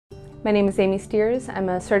My name is Amy Steers. I'm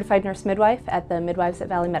a certified nurse midwife at the Midwives at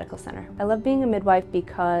Valley Medical Center. I love being a midwife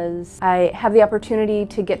because I have the opportunity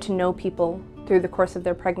to get to know people through the course of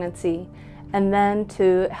their pregnancy and then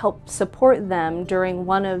to help support them during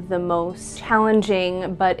one of the most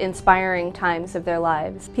challenging but inspiring times of their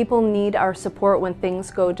lives. People need our support when things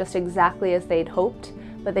go just exactly as they'd hoped,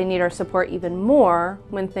 but they need our support even more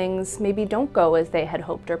when things maybe don't go as they had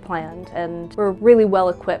hoped or planned, and we're really well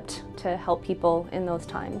equipped to help people in those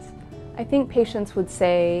times. I think patients would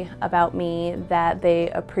say about me that they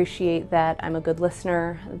appreciate that I'm a good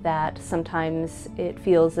listener, that sometimes it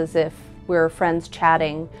feels as if we're friends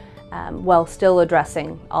chatting while still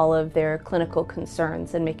addressing all of their clinical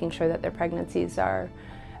concerns and making sure that their pregnancies are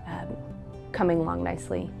coming along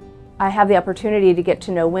nicely. I have the opportunity to get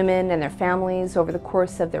to know women and their families over the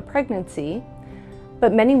course of their pregnancy,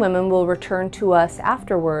 but many women will return to us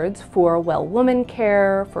afterwards for well woman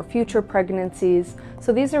care, for future pregnancies.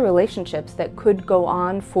 So these are relationships that could go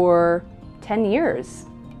on for 10 years.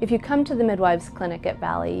 If you come to the Midwives Clinic at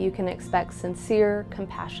Valley, you can expect sincere,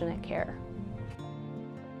 compassionate care.